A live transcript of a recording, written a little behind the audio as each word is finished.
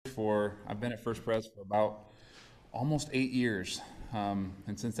I've been at First Pres for about almost 8 years. And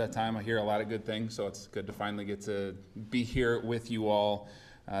since that time, I hear a lot of good things, so it's good to finally get to be here with you all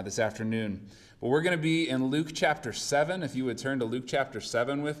this afternoon. But we're going to be in Luke chapter 7. If you would turn to Luke chapter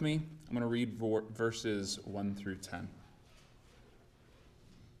 7 with me, I'm going to read verses 1 through 10.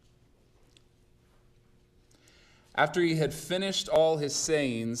 After he had finished all his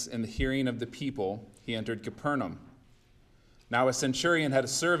sayings in the hearing of the people, he entered Capernaum. Now a centurion had a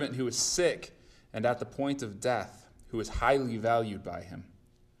servant who was sick and at the point of death, who was highly valued by him.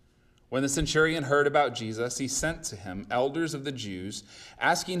 When the centurion heard about Jesus, he sent to him elders of the Jews,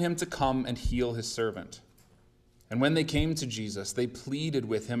 asking him to come and heal his servant. And when they came to Jesus, they pleaded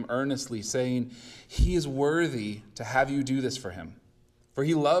with him earnestly, saying, "He is worthy to have you do this for him, for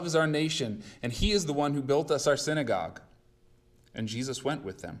he loves our nation, and he is the one who built us our synagogue." And Jesus went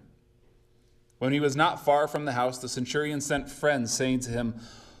with them. When he was not far from the house, the centurion sent friends, saying to him,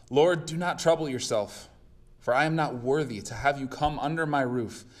 "Lord, do not trouble yourself, for I am not worthy to have you come under my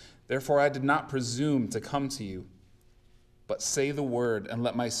roof. Therefore I did not presume to come to you. But say the word, and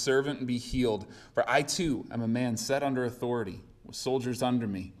let my servant be healed. For I too am a man set under authority, with soldiers under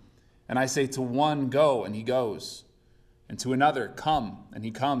me. And I say to one, 'Go,' and he goes. And to another, 'Come,' and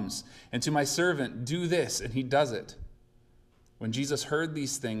he comes. And to my servant, 'Do this,' and he does it." When Jesus heard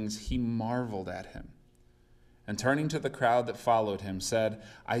these things, he marveled at him. And turning to the crowd that followed him, said,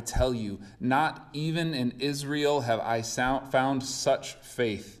 "I tell you, not even in Israel have I found such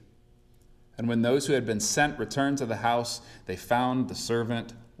faith." And when those who had been sent returned to the house, they found the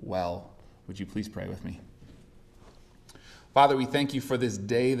servant well. Would you please pray with me? Father, we thank you for this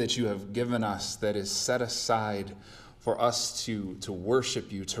day that you have given us that is set aside for us to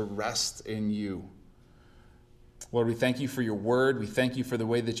worship you, to rest in you. Lord, we thank you for your word. We thank you for the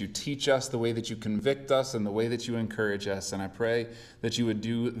way that you teach us, the way that you convict us, and the way that you encourage us. And I pray that you would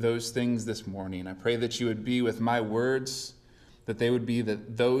do those things this morning. I pray that you would be with my words, that they would be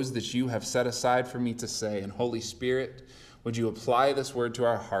those that you have set aside for me to say. And Holy Spirit, would you apply this word to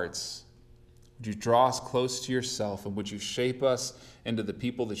our hearts? Would you draw us close to yourself, and would you shape us into the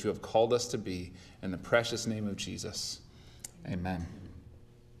people that you have called us to be? In the precious name of Jesus, amen.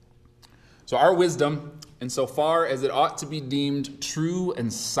 So our wisdom, insofar as it ought to be deemed true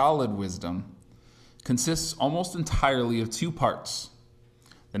and solid wisdom, consists almost entirely of two parts: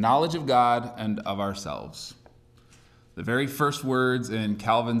 the knowledge of God and of ourselves. The very first words in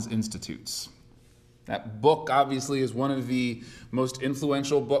Calvin's Institutes. That book obviously is one of the most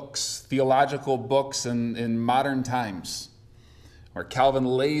influential books, theological books in modern times, where Calvin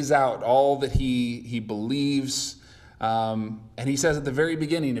lays out all that he believes. And he says at the very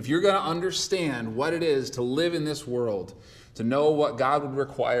beginning, if you're going to understand what it is to live in this world, to know what God would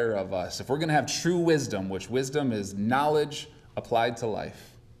require of us, if we're going to have true wisdom, which wisdom is knowledge applied to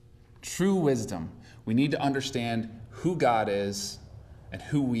life, true wisdom, we need to understand who God is and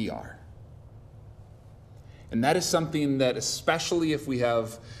who we are. And that is something that, especially if we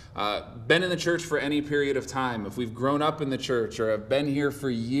have been in the church for any period of time, if we've grown up in the church or have been here for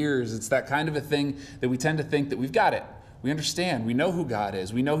years, it's that kind of a thing that we tend to think that we've got it. We understand. We know who God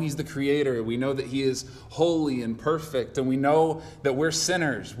is. We know he's the creator. We know that he is holy and perfect. And we know that we're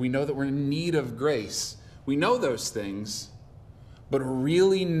sinners. We know that we're in need of grace. We know those things. But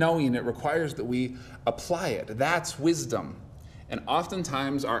really knowing it requires that we apply it. That's wisdom. And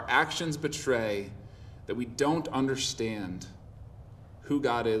oftentimes our actions betray that we don't understand who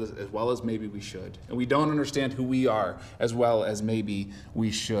God is as well as maybe we should. And we don't understand who we are as well as maybe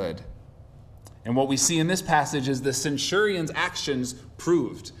we should. And what we see in this passage is the centurion's actions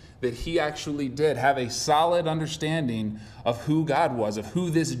proved that he actually did have a solid understanding of who God was, of who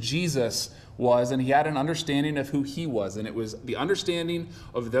this Jesus was, and he had an understanding of who he was. And it was the understanding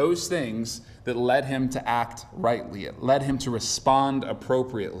of those things that led him to act rightly. It led him to respond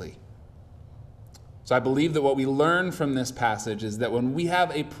appropriately. So I believe that what we learn from this passage is that when we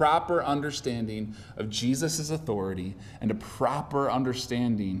have a proper understanding of Jesus' authority and a proper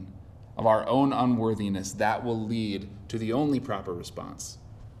understanding of our own unworthiness, that will lead to the only proper response,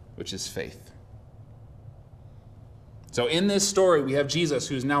 which is faith. So in this story, we have Jesus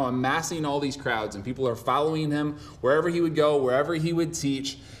who's now amassing all these crowds, and people are following him wherever he would go, wherever he would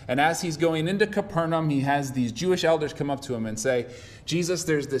teach. And as he's going into Capernaum, he has these Jewish elders come up to him and say, "Jesus,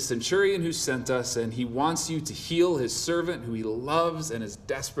 there's this centurion who sent us, and he wants you to heal his servant who he loves and is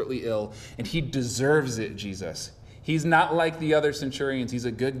desperately ill. And he deserves it, Jesus. He's not like the other centurions. He's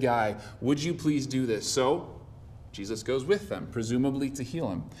a good guy. Would you please do this?" So Jesus goes with them, presumably to heal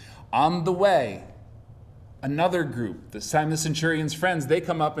him. On the way, another group, this time the centurion's friends, they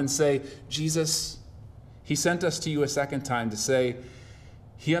come up and say, "Jesus, he sent us to you a second time to say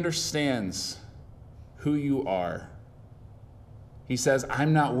he understands who you are. He says,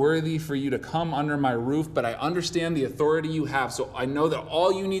 I'm not worthy for you to come under my roof, but I understand the authority you have. So I know that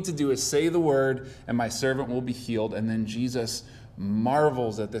all you need to do is say the word and my servant will be healed. And then Jesus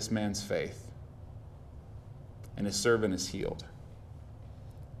marvels at this man's faith. And his servant is healed.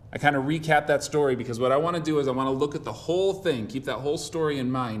 I kind of recap that story because what I want to do is I want to look at the whole thing, keep that whole story in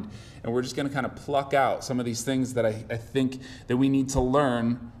mind, and we're just going to kind of pluck out some of these things that I think that we need to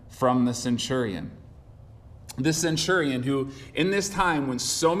learn from the centurion. This centurion who, in this time when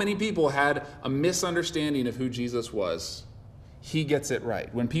so many people had a misunderstanding of who Jesus was, he gets it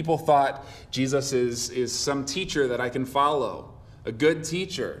right. When people thought Jesus is some teacher that I can follow, a good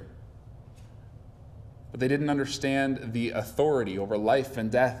teacher, but they didn't understand the authority over life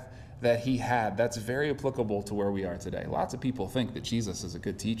and death that he had. That's very applicable to where we are today. Lots of people think that Jesus is a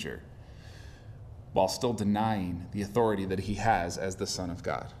good teacher while still denying the authority that he has as the Son of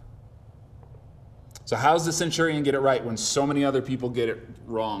God. So how does the centurion get it right when so many other people get it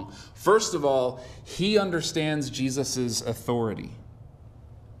wrong? First of all, he understands Jesus' authority.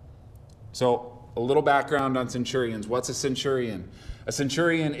 So a little background on centurions. What's a centurion? A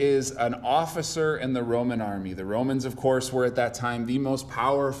centurion is an officer in the Roman army. The Romans, of course, were at that time the most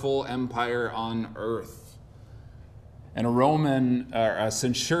powerful empire on earth. And a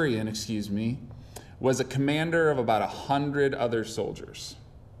centurion, was a commander of about 100 other soldiers.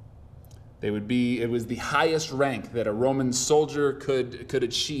 It was the highest rank that a Roman soldier could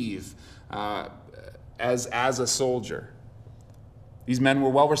achieve as a soldier. These men were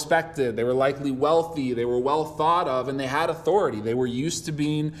well respected, they were likely wealthy, they were well thought of, and they had authority. They were used to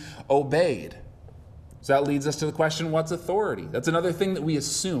being obeyed. So that leads us to the question, what's authority? That's another thing that we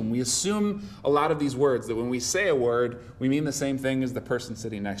assume. We assume a lot of these words, that when we say a word, we mean the same thing as the person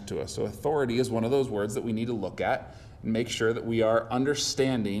sitting next to us. So authority is one of those words that we need to look at and make sure that we are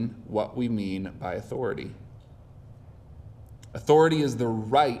understanding what we mean by authority. Authority is the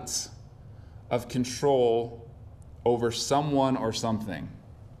right of control over someone or something.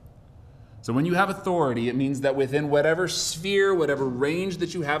 So when you have authority, it means that within whatever sphere, whatever range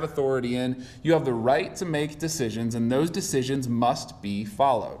that you have authority in, you have the right to make decisions, and those decisions must be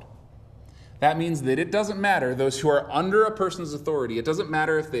followed. That means that it doesn't matter, those who are under a person's authority, it doesn't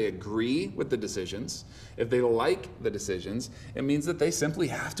matter if they agree with the decisions, if they like the decisions, it means that they simply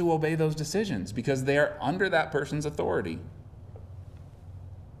have to obey those decisions because they are under that person's authority.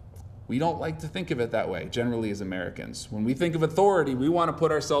 We don't like to think of it that way, generally as Americans. When we think of authority, we want to put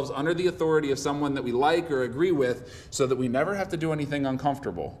ourselves under the authority of someone that we like or agree with so that we never have to do anything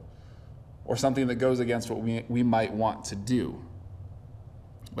uncomfortable or something that goes against what we might want to do.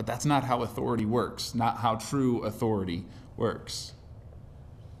 But that's not how authority works, not how true authority works.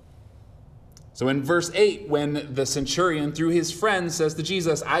 So in verse 8, when the centurion, through his friend, says to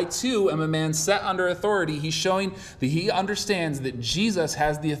Jesus, I too am a man set under authority, he's showing that he understands that Jesus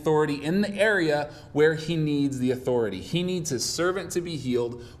has the authority in the area where he needs the authority. He needs his servant to be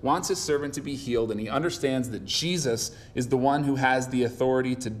healed, wants his servant to be healed, and he understands that Jesus is the one who has the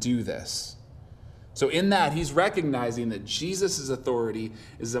authority to do this. So in that, he's recognizing that Jesus' authority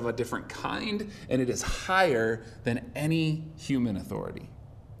is of a different kind, and it is higher than any human authority.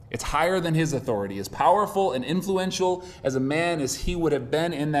 It's higher than his authority. As powerful and influential as a man as he would have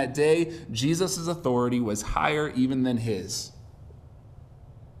been in that day, Jesus' authority was higher even than his.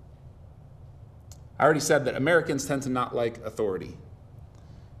 I already said that Americans tend to not like authority.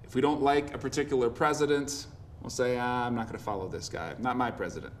 If we don't like a particular president, we'll say, I'm not going to follow this guy, not my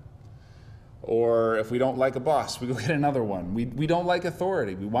president. Or if we don't like a boss, we go get another one. We don't like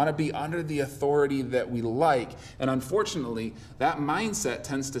authority. We want to be under the authority that we like. And unfortunately, that mindset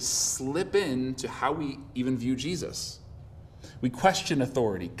tends to slip into how we even view Jesus. We question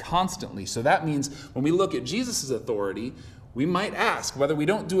authority constantly. So that means when we look at Jesus' authority, we might ask, whether we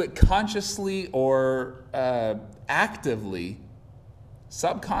don't do it consciously or actively,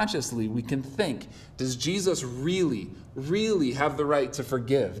 subconsciously, we can think, does Jesus really have the right to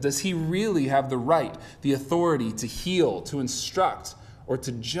forgive? Does he really have the right, the authority to heal, to instruct, or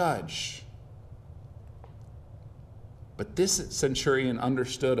to judge? But this centurion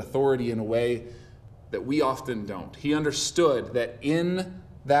understood authority in a way that we often don't. He understood that in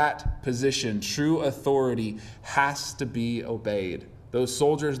that position, true authority has to be obeyed. Those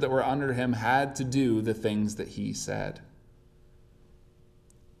soldiers that were under him had to do the things that he said.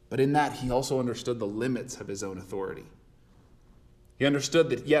 But in that, he also understood the limits of his own authority. He understood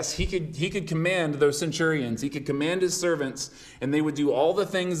that, yes, he could command those centurions, he could command his servants, and they would do all the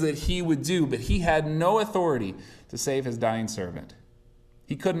things that he would do, but he had no authority to save his dying servant.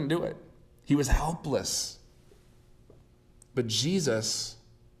 He couldn't do it. He was helpless. But Jesus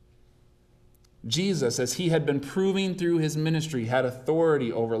Jesus, as he had been proving through his ministry, had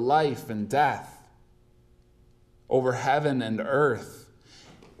authority over life and death, over heaven and earth.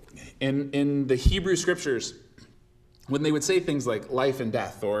 In the Hebrew scriptures, when they would say things like life and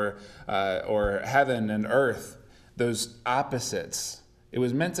death or heaven and earth, those opposites, it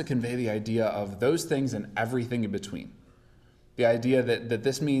was meant to convey the idea of those things and everything in between. The idea that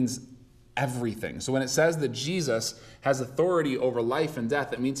this means everything. So when it says that Jesus has authority over life and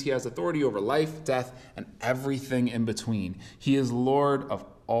death, it means he has authority over life, death, and everything in between. He is Lord of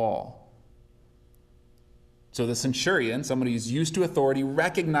all. So the centurion, somebody who's used to authority,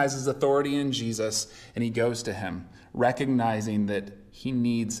 recognizes authority in Jesus, and he goes to him, recognizing that he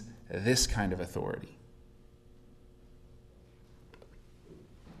needs this kind of authority.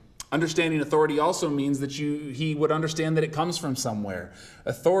 Understanding authority also means that he would understand that it comes from somewhere.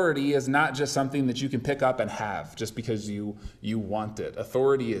 Authority is not just something that you can pick up and have just because you want it.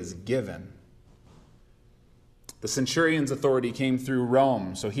 Authority is given. The centurion's authority came through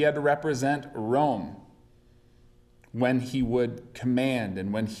Rome, so he had to represent Rome when he would command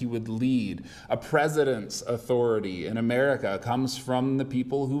and when he would lead. A president's authority in America comes from the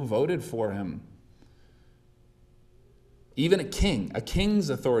people who voted for him. Even a king's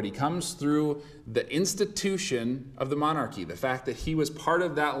authority comes through the institution of the monarchy, the fact that he was part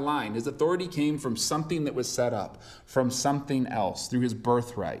of that line. His authority came from something that was set up, from something else, through his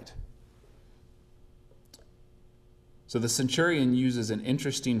birthright. So the centurion uses an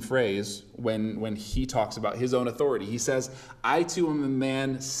interesting phrase when he talks about his own authority. He says, I too am a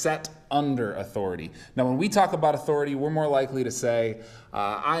man set under authority. Now, when we talk about authority, we're more likely to say,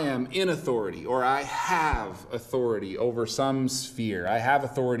 I am in authority, or I have authority over some sphere. I have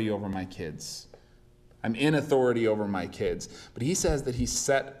authority over my kids. I'm in authority over my kids. But he says that he's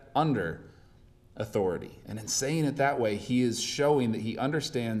set under authority. And in saying it that way, he is showing that he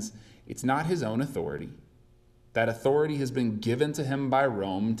understands it's not his own authority. That authority has been given to him by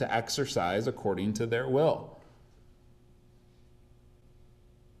Rome to exercise according to their will.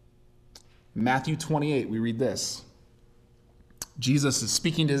 Matthew 28, we read this. Jesus is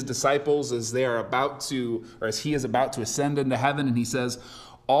speaking to his disciples as they are about to, or as he is about to ascend into heaven, and he says,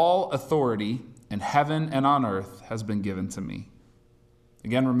 all authority in heaven and on earth has been given to me.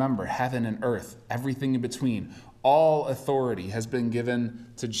 Again, remember, heaven and earth, everything in between, all authority has been given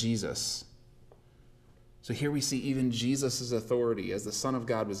to Jesus. So here we see even Jesus' authority as the Son of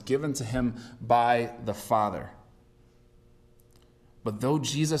God was given to him by the Father. But though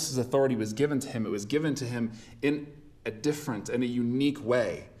Jesus' authority was given to him, it was given to him in a different and a unique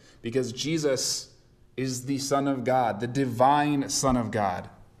way, because Jesus is the Son of God, the divine Son of God.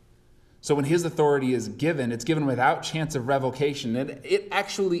 So when his authority is given, it's given without chance of revocation, and it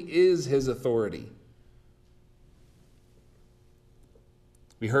actually is his authority.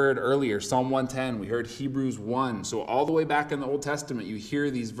 We heard earlier Psalm 110, we heard Hebrews 1. So all the way back in the Old Testament, you hear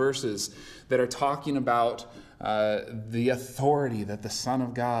these verses that are talking about the authority that the Son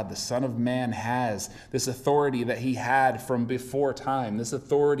of God, the Son of Man has, this authority that he had from before time, this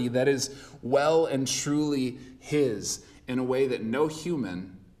authority that is well and truly his in a way that no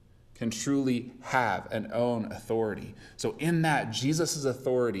human can truly have and own authority. So in that, Jesus'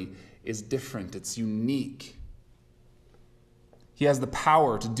 authority is different, it's unique. He has the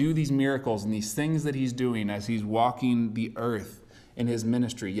power to do these miracles and these things that he's doing as he's walking the earth in his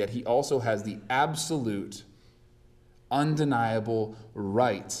ministry, yet he also has the absolute, undeniable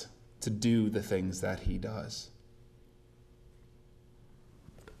right to do the things that he does.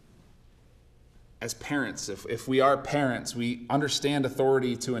 As parents, if we are parents, we understand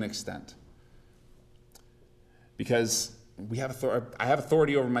authority to an extent. Because I have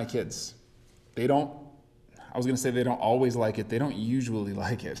authority over my kids. They don't always like it. They don't usually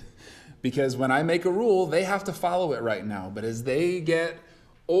like it. Because when I make a rule, they have to follow it right now. But as they get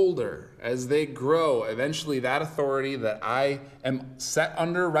older, as they grow, eventually that authority that I am set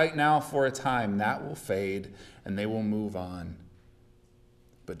under right now for a time, that will fade and they will move on.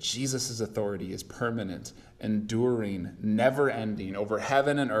 But Jesus' authority is permanent, enduring, never-ending, over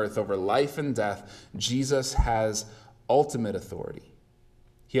heaven and earth, over life and death. Jesus has ultimate authority.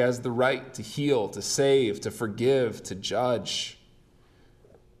 He has the right to heal, to save, to forgive, to judge.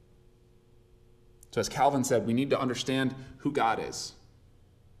 So as Calvin said, we need to understand who God is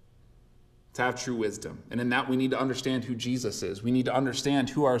to have true wisdom. And in that, we need to understand who Jesus is. We need to understand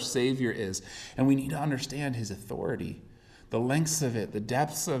who our Savior is. And we need to understand his authority, the lengths of it, the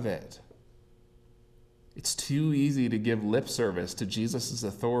depths of it. It's too easy to give lip service to Jesus'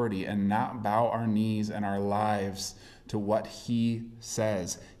 authority and not bow our knees and our lives to what he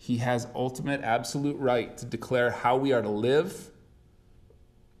says. He has ultimate, absolute right to declare how we are to live,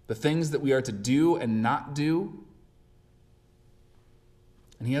 the things that we are to do and not do.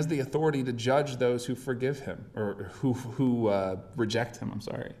 And he has the authority to judge those who forgive him, or who reject him,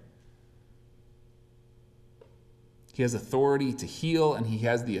 He has authority to heal, and he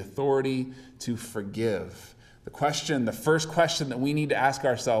has the authority to forgive. The first question that we need to ask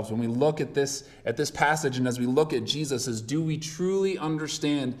ourselves when we look at this passage and as we look at Jesus is, do we truly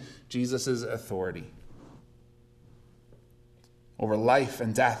understand Jesus' authority over life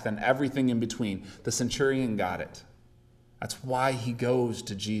and death and everything in between? The centurion got it. That's why he goes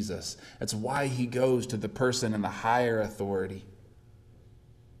to Jesus. That's why he goes to the person in the higher authority.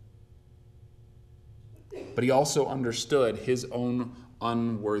 But he also understood his own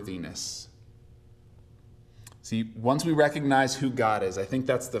unworthiness. See, once we recognize who God is, I think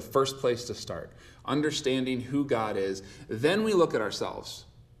that's the first place to start. Understanding who God is, then we look at ourselves.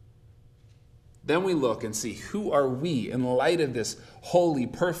 Then we look and see, who are we in light of this holy,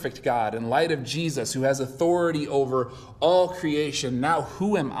 perfect God, in light of Jesus who has authority over all creation? Now,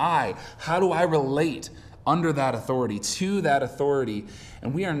 who am I? How do I relate under that authority, to that authority?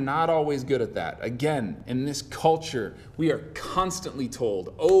 And we are not always good at that. Again, in this culture, we are constantly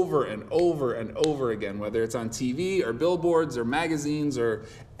told over and over and over again, whether it's on TV or billboards or magazines or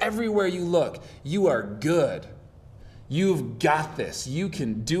everywhere you look, you are good. You've got this. You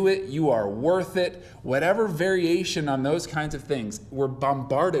can do it. You are worth it. Whatever variation on those kinds of things, we're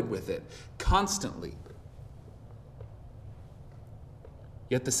bombarded with it constantly.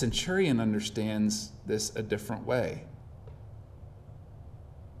 Yet the centurion understands this a different way.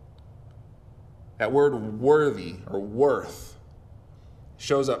 That word worthy or worth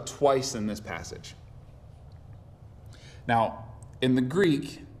shows up twice in this passage. Now, in the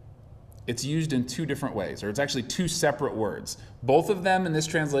Greek, it's used in two different ways, or it's actually two separate words. Both of them in this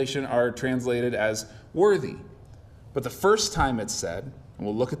translation are translated as worthy. But the first time it's said, and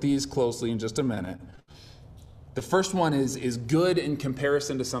we'll look at these closely in just a minute, the first one is good in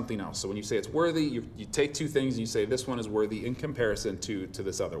comparison to something else. So when you say it's worthy, you take two things and you say this one is worthy in comparison to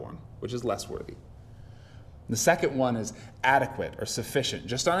this other one, which is less worthy. The second one is adequate or sufficient.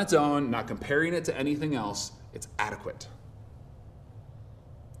 Just on its own, not comparing it to anything else, it's adequate.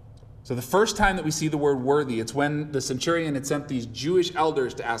 So the first time that we see the word worthy, it's when the centurion had sent these Jewish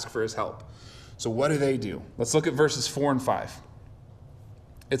elders to ask for his help. So what do? Let's look at verses 4 and 5.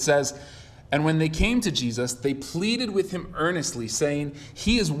 It says, "And when they came to Jesus, they pleaded with him earnestly, saying,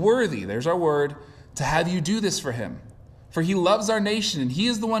 'He is worthy,'" there's our word, "'to have you do this for him. For he loves our nation, and he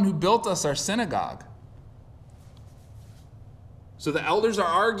is the one who built us our synagogue.'" So the elders are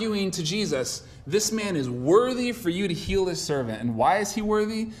arguing to Jesus, this man is worthy for you to heal his servant. And why is he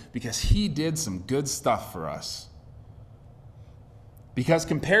worthy? Because he did some good stuff for us. Because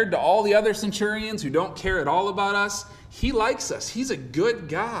compared to all the other centurions who don't care at all about us, he likes us. He's a good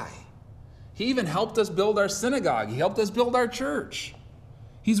guy. He even helped us build our synagogue. He helped us build our church.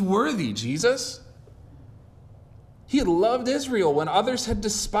 He's worthy, Jesus. He had loved Israel when others had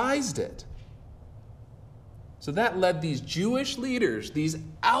despised it. So that led these Jewish leaders, these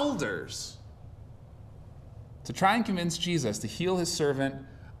elders, to try and convince Jesus to heal his servant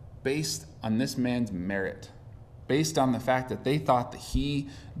based on this man's merit, based on the fact that they thought that he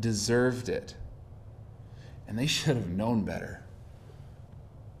deserved it. And they should have known better.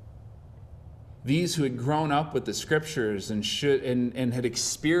 These who had grown up with the scriptures and had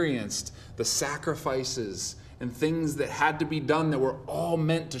experienced the sacrifices and things that had to be done that were all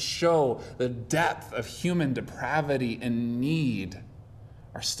meant to show the depth of human depravity and need,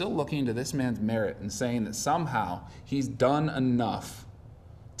 are still looking to this man's merit and saying that somehow he's done enough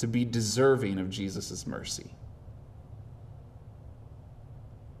to be deserving of Jesus' mercy.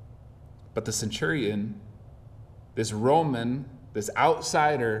 But the centurion, this Roman, this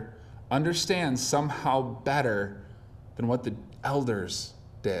outsider, understands somehow better than what the elders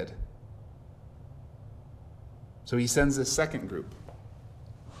did. So he sends this second group.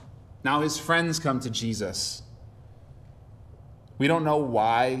 Now his friends come to Jesus. We don't know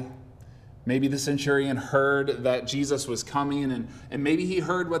why. Maybe the centurion heard that Jesus was coming, and maybe he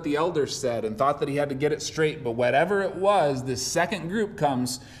heard what the elders said and thought that he had to get it straight. But whatever it was, this second group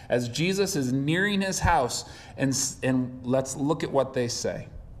comes as Jesus is nearing his house, and let's look at what they say.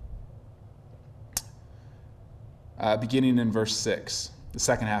 Beginning in verse 6. The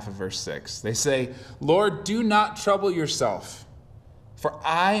second half of verse 6. They say, "Lord, do not trouble yourself, for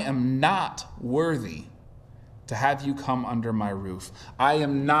I am not worthy to have you come under my roof." I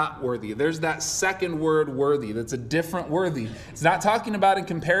am not worthy. There's that second word, worthy. That's a different worthy. It's not talking about in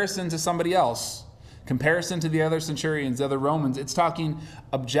comparison to somebody else, comparison to the other centurions, the other Romans. It's talking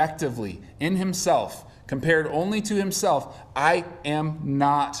objectively, in himself, compared only to himself, I am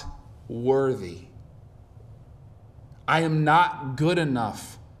not worthy. I am not good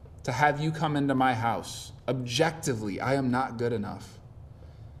enough to have you come into my house. Objectively, I am not good enough.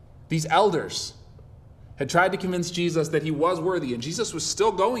 These elders had tried to convince Jesus that he was worthy, and Jesus was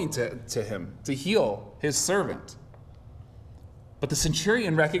still going to him to heal his servant. But the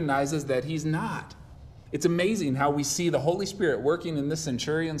centurion recognizes that he's not. It's amazing how we see the Holy Spirit working in this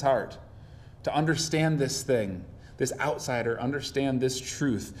centurion's heart to understand this thing, this outsider, understand this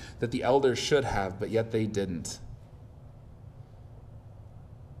truth that the elders should have, but yet they didn't.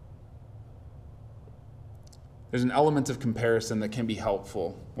 There's an element of comparison that can be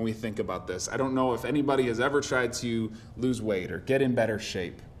helpful when we think about this. I don't know if anybody has ever tried to lose weight or get in better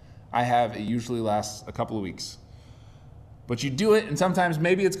shape. I have. It usually lasts a couple of weeks. But you do it, and sometimes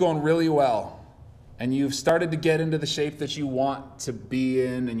maybe it's going really well. And you've started to get into the shape that you want to be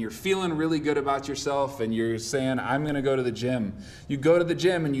in, and you're feeling really good about yourself, and you're saying, I'm going to go to the gym. You go to the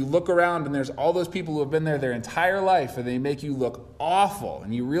gym, and you look around, and there's all those people who have been there their entire life, and they make you look awful,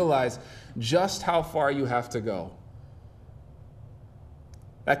 and you realize just how far you have to go.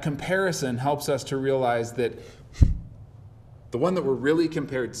 That comparison helps us to realize that the one that we're really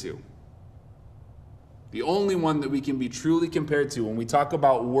compared to, the only one that we can be truly compared to when we talk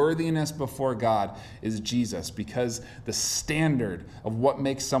about worthiness before God is Jesus, because the standard of what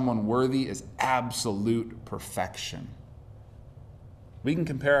makes someone worthy is absolute perfection. We can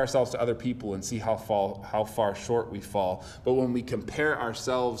compare ourselves to other people and see how far short we fall. But when we compare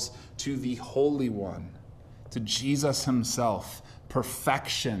ourselves to the Holy One, to Jesus himself,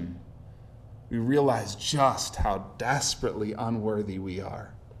 perfection, we realize just how desperately unworthy we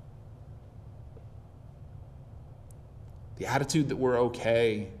are. The attitude that we're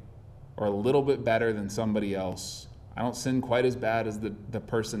okay or a little bit better than somebody else. I don't sin quite as bad as the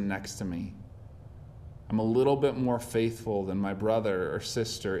person next to me. I'm a little bit more faithful than my brother or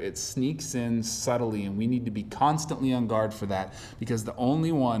sister. It sneaks in subtly, and we need to be constantly on guard for that, because the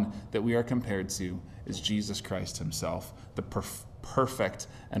only one that we are compared to is Jesus Christ himself, the perfect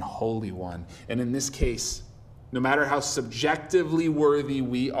and holy one. And in this case, no matter how subjectively worthy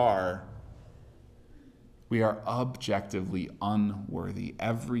we are objectively unworthy,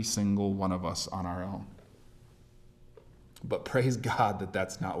 every single one of us on our own. But praise God that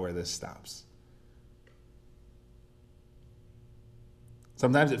that's not where this stops.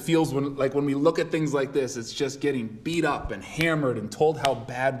 Sometimes it feels like when we look at things like this, it's just getting beat up and hammered and told how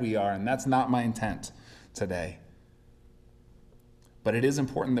bad we are, and that's not my intent today. But it is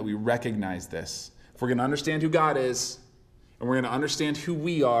important that we recognize this. If we're going to understand who God is, and we're going to understand who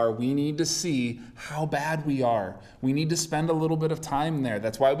we are, we need to see how bad we are. We need to spend a little bit of time there.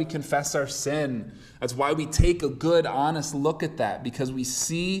 That's why we confess our sin. That's why we take a good, honest look at that, because we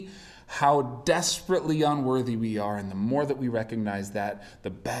see how desperately unworthy we are. And the more that we recognize that, the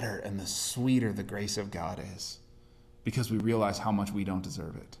better and the sweeter the grace of God is, because we realize how much we don't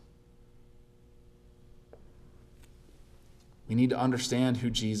deserve it. We need to understand who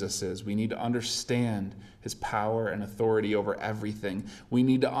Jesus is. We need to understand his power and authority over everything. We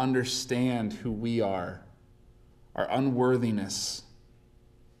need to understand who we are, our unworthiness,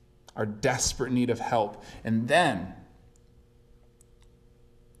 our desperate need of help. And then,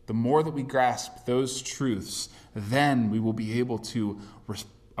 the more that we grasp those truths, then we will be able to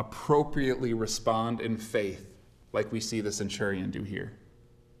appropriately respond in faith, like we see the centurion do here.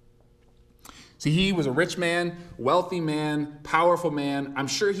 See, he was a rich man, wealthy man, powerful man. I'm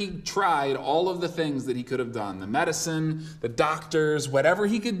sure he tried all of the things that he could have done, the medicine, the doctors, whatever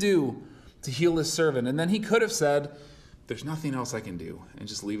he could do to heal his servant. And then he could have said, there's nothing else I can do, and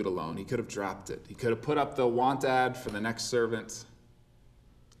just leave it alone. He could have dropped it. He could have put up the want ad for the next servant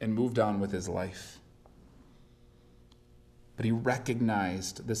and moved on with his life. But he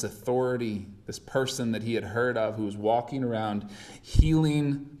recognized this authority, this person that he had heard of who was walking around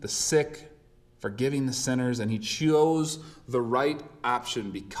healing the sick, forgiving the sinners, and he chose the right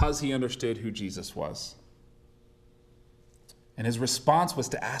option because he understood who Jesus was. And his response was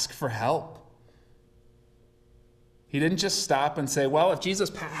to ask for help. He didn't just stop and say, well, if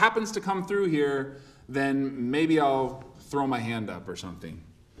Jesus happens to come through here, then maybe I'll throw my hand up or something.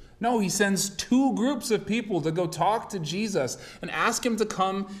 No, he sends two groups of people to go talk to Jesus and ask him to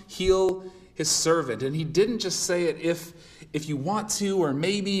come heal his servant. And he didn't just say it if you want to, or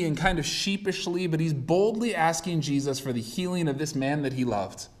maybe, and kind of sheepishly, but he's boldly asking Jesus for the healing of this man that he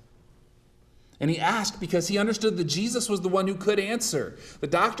loved. And he asked because he understood that Jesus was the one who could answer. The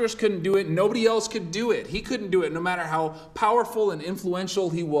doctors couldn't do it. Nobody else could do it. He couldn't do it. No matter how powerful and influential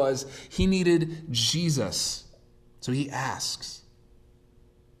he was, he needed Jesus. So he asks.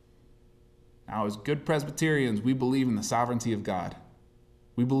 Now, as good Presbyterians, we believe in the sovereignty of God.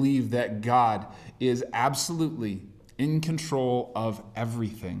 We believe that God is absolutely in control of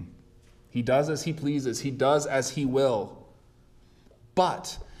everything. He does as he pleases. He does as he will.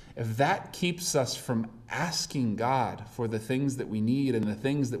 But if that keeps us from asking God for the things that we need and the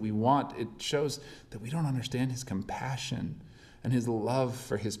things that we want, it shows that we don't understand his compassion and his love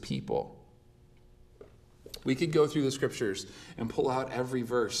for his people. We could go through the scriptures and pull out every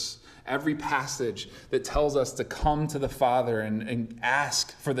verse, every passage that tells us to come to the Father and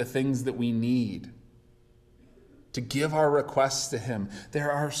ask for the things that we need, to give our requests to him.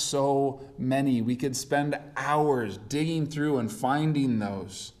 There are so many. We could spend hours digging through and finding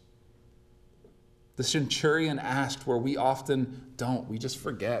those. The centurion asked where we often don't. We just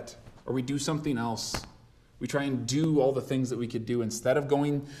forget, or we do something else. We try and do all the things that we could do instead of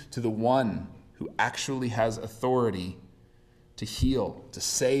going to the one who actually has authority to heal, to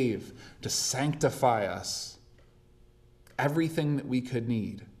save, to sanctify us. Everything that we could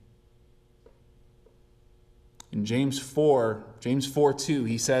need. In James 4:2,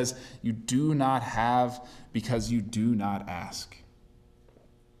 he says, "You do not have because you do not ask."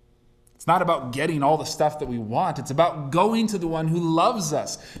 It's not about getting all the stuff that we want. It's about going to the one who loves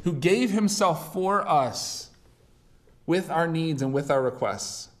us, who gave himself for us with our needs and with our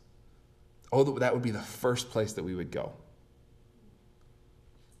requests. Oh, that would be the first place that we would go.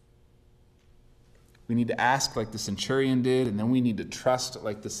 We need to ask like the centurion did, and then we need to trust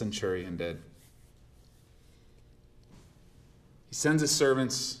like the centurion did. He sends his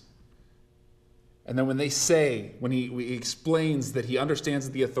servants, and then when he explains that he understands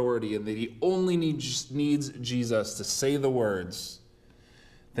the authority and that he only needs Jesus to say the words,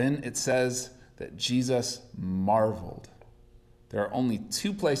 then it says that Jesus marveled. There are only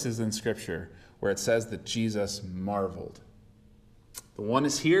 2 places in Scripture where it says that Jesus marveled. The one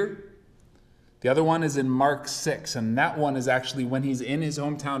is here. The other one is in Mark 6, and that one is actually when he's in his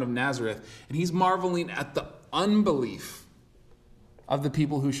hometown of Nazareth, and he's marveling at the unbelief of the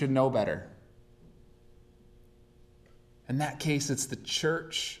people who should know better. In that case, it's the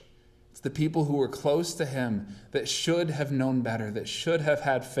church. It's the people who were close to him that should have known better, that should have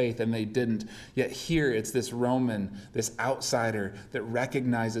had faith, and they didn't. Yet here it's this Roman, this outsider that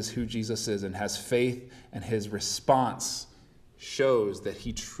recognizes who Jesus is and has faith, and his response shows that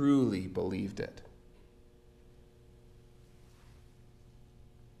he truly believed it.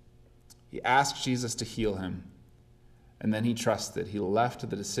 He asked Jesus to heal him. And then he trusted. He left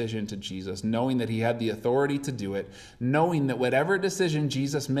the decision to Jesus, knowing that he had the authority to do it, knowing that whatever decision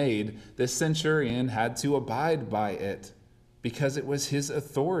Jesus made, this centurion had to abide by it because it was his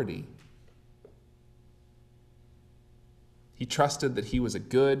authority. He trusted that he was a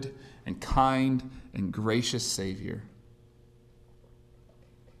good and kind and gracious Savior.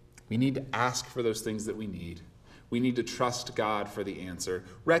 We need to ask for those things that we need. We need to trust God for the answer,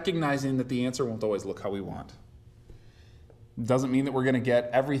 recognizing that the answer won't always look how we want. Doesn't mean that we're going to get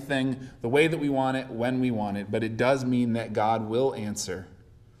everything the way that we want it, when we want it, but it does mean that God will answer.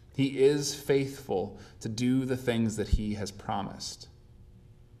 He is faithful to do the things that he has promised.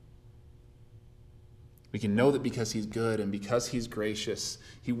 We can know that because he's good and because he's gracious,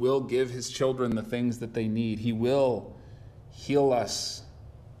 he will give his children the things that they need. He will heal us.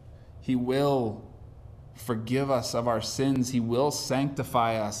 He will forgive us of our sins. He will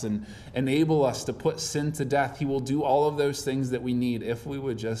sanctify us and enable us to put sin to death. He will do all of those things that we need if we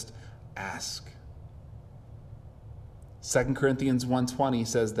would just ask. 2 Corinthians 1:20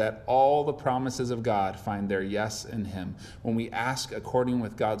 says that all the promises of God find their yes in him. When we ask according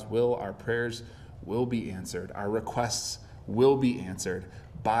with God's will, our prayers will be answered. Our requests will be answered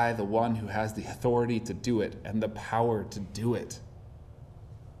by the one who has the authority to do it and the power to do it.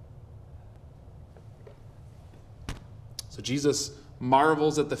 So Jesus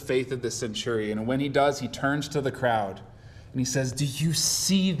marvels at the faith of the centurion, and when he does, he turns to the crowd and he says, "Do you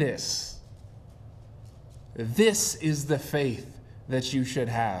see this? This is the faith that you should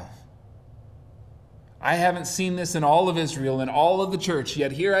have. I haven't seen this in all of Israel, in all of the church,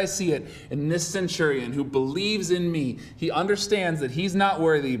 yet here I see it in this centurion who believes in me. He understands that he's not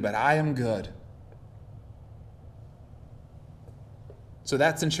worthy, but I am good." So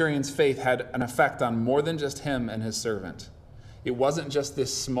that centurion's faith had an effect on more than just him and his servant. It wasn't just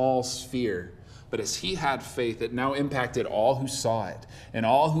this small sphere, but as he had faith, it now impacted all who saw it and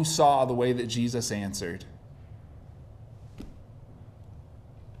all who saw the way that Jesus answered.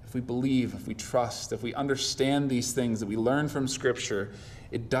 If we believe, if we trust, if we understand these things that we learn from Scripture,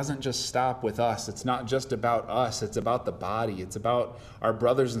 it doesn't just stop with us. It's not just about us. It's about the body. It's about our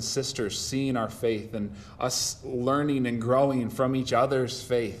brothers and sisters seeing our faith and us learning and growing from each other's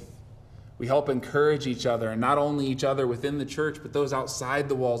faith. We help encourage each other, and not only each other within the church, but those outside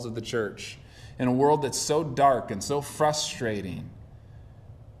the walls of the church. In a world that's so dark and so frustrating,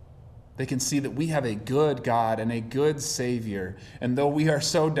 they can see that we have a good God and a good Savior. And though we are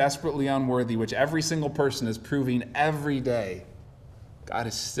so desperately unworthy, which every single person is proving every day, God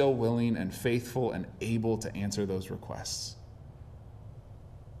is still willing and faithful and able to answer those requests.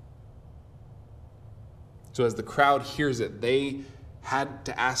 So as the crowd hears it, they had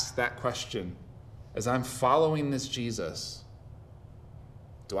to ask that question. As I'm following this Jesus,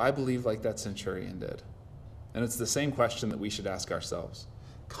 do I believe like that centurion did? And it's the same question that we should ask ourselves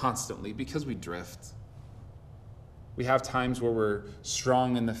constantly, because we drift. We have times where we're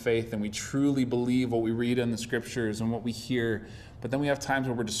strong in the faith and we truly believe what we read in the scriptures and what we hear. But then we have times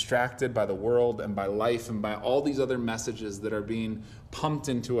where we're distracted by the world and by life and by all these other messages that are being pumped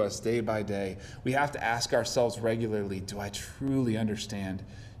into us day by day. We have to ask ourselves regularly, do I truly understand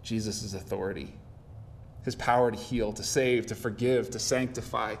Jesus' authority? His power to heal, to save, to forgive, to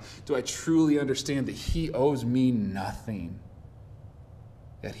sanctify. Do I truly understand that he owes me nothing?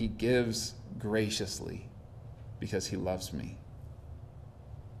 Yet he gives graciously because he loves me.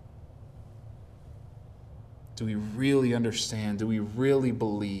 Do we really understand? Do we really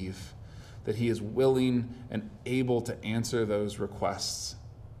believe that he is willing and able to answer those requests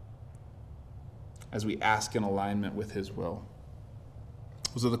as we ask in alignment with his will?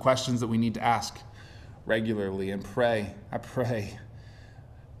 Those are the questions that we need to ask regularly and pray. I pray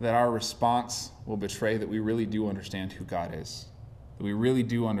that our response will betray that we really do understand who God is, that we really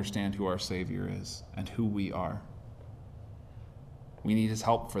do understand who our Savior is and who we are. We need his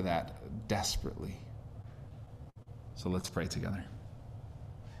help for that desperately. So let's pray together.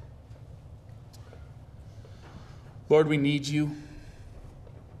 Lord, we need you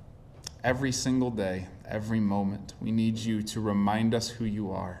every single day, every moment. We need you to remind us who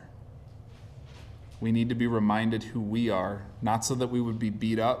you are. We need to be reminded who we are, not so that we would be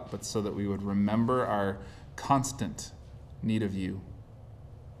beat up, but so that we would remember our constant need of you.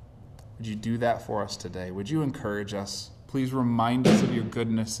 Would you do that for us today? Would you encourage us? Please remind us of your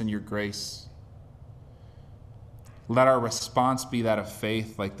goodness and your grace. Let our response be that of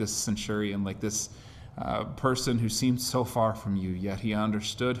faith, like this centurion, like this person who seemed so far from you, yet he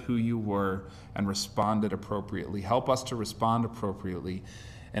understood who you were and responded appropriately. Help us to respond appropriately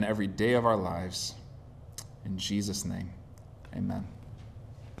in every day of our lives. In Jesus' name, amen.